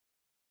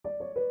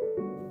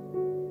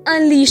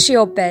Unleash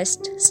your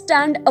best,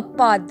 stand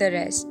apart the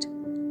rest.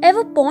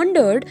 Ever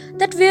pondered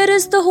that where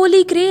is the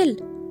Holy Grail?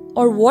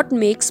 Or what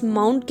makes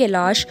Mount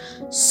Kailash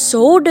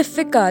so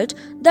difficult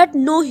that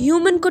no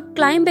human could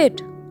climb it?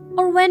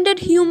 Or when did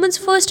humans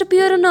first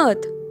appear on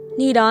Earth?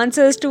 Need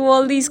answers to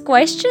all these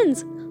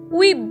questions?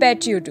 We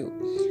bet you do.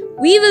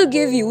 We will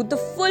give you the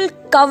full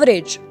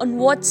coverage on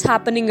what's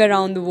happening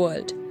around the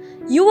world.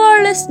 You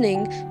are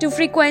listening to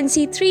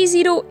Frequency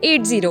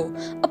 3080,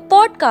 a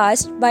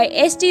podcast by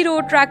ST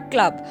Road Track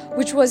Club,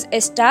 which was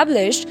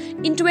established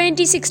in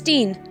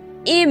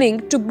 2016,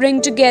 aiming to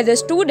bring together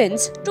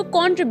students to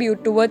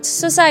contribute towards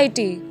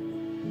society.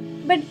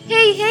 But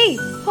hey,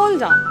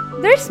 hold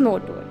on. There's more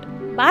to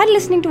it. By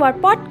listening to our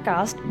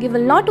podcast, you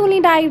will not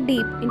only dive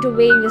deep into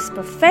various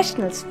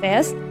professional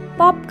spheres,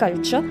 pop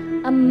culture,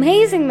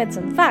 amazing myths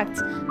and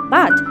facts,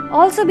 but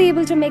also be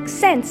able to make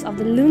sense of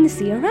the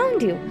lunacy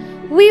around you.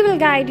 We will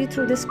guide you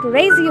through this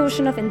crazy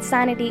ocean of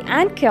insanity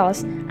and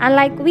chaos, and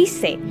like we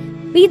say,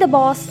 be the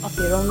boss of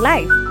your own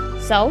life.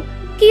 So,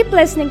 keep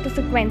listening to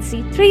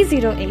Frequency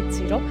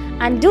 3080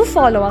 and do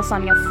follow us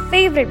on your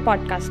favorite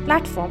podcast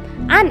platform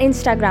and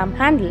Instagram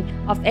handle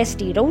of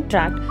ST Road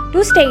Track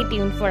to stay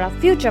tuned for our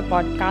future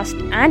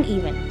podcasts and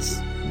events.